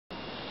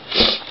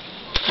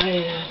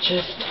I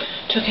just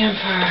took him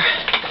for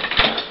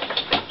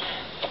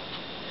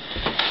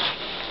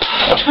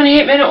a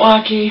 28-minute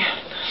walkie.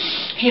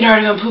 He'd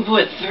already gone poo-poo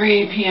at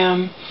 3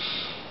 p.m.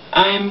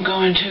 I'm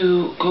going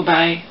to go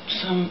buy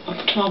a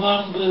small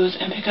bottle of booze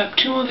and pick up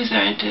 2 movies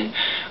I rented.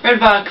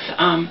 Redbox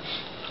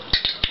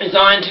is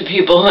on to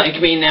people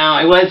like me now.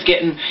 I was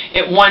getting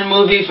one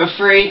movie for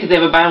free because they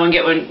have a buy one,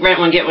 get one, rent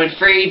one, get one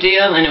free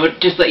deal, and it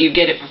would just let you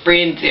get it for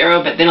free and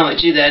 0, but they don't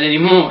let you do that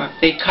anymore.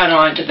 They cut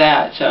on to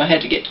that, so I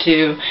had to get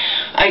 2.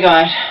 I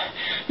got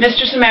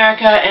Mistress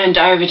America and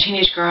Diary of a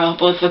Teenage Girl.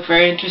 Both look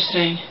very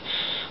interesting.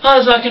 While I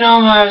was walking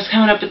home, I was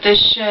coming up with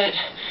this shit,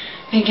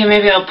 thinking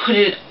maybe I'll put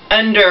it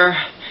under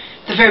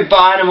the very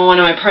bottom of one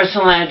of my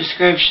personal ad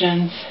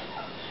descriptions.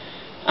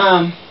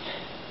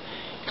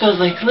 It goes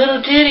like,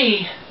 little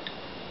ditty.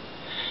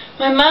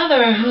 My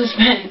mother, who's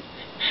been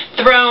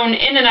thrown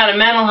in and out of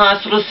mental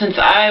hospitals since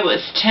I was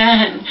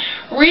 10,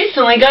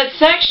 recently got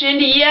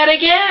sectioned yet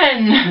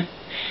again.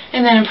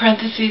 And then in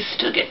parentheses,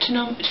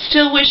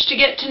 still wish to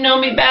get to know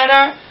me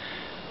better.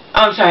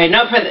 Oh, I'm sorry,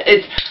 no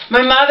parentheses. It's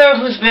my mother,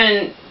 who's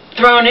been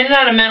thrown in and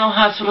out of mental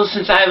hospitals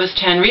since I was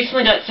 10,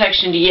 recently got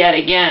sectioned yet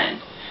again.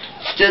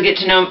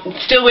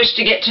 Still wish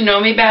to get to know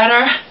me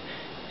better?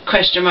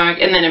 Question mark.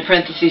 And then in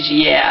parentheses,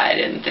 yeah, I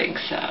didn't think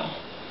so.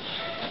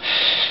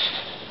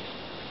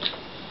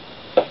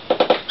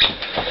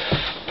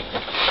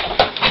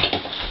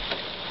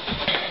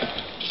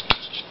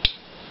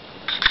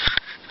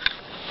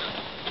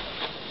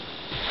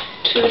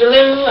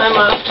 Toodaloo, I'm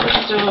off to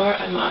the store.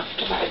 I'm off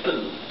to buy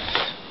booze.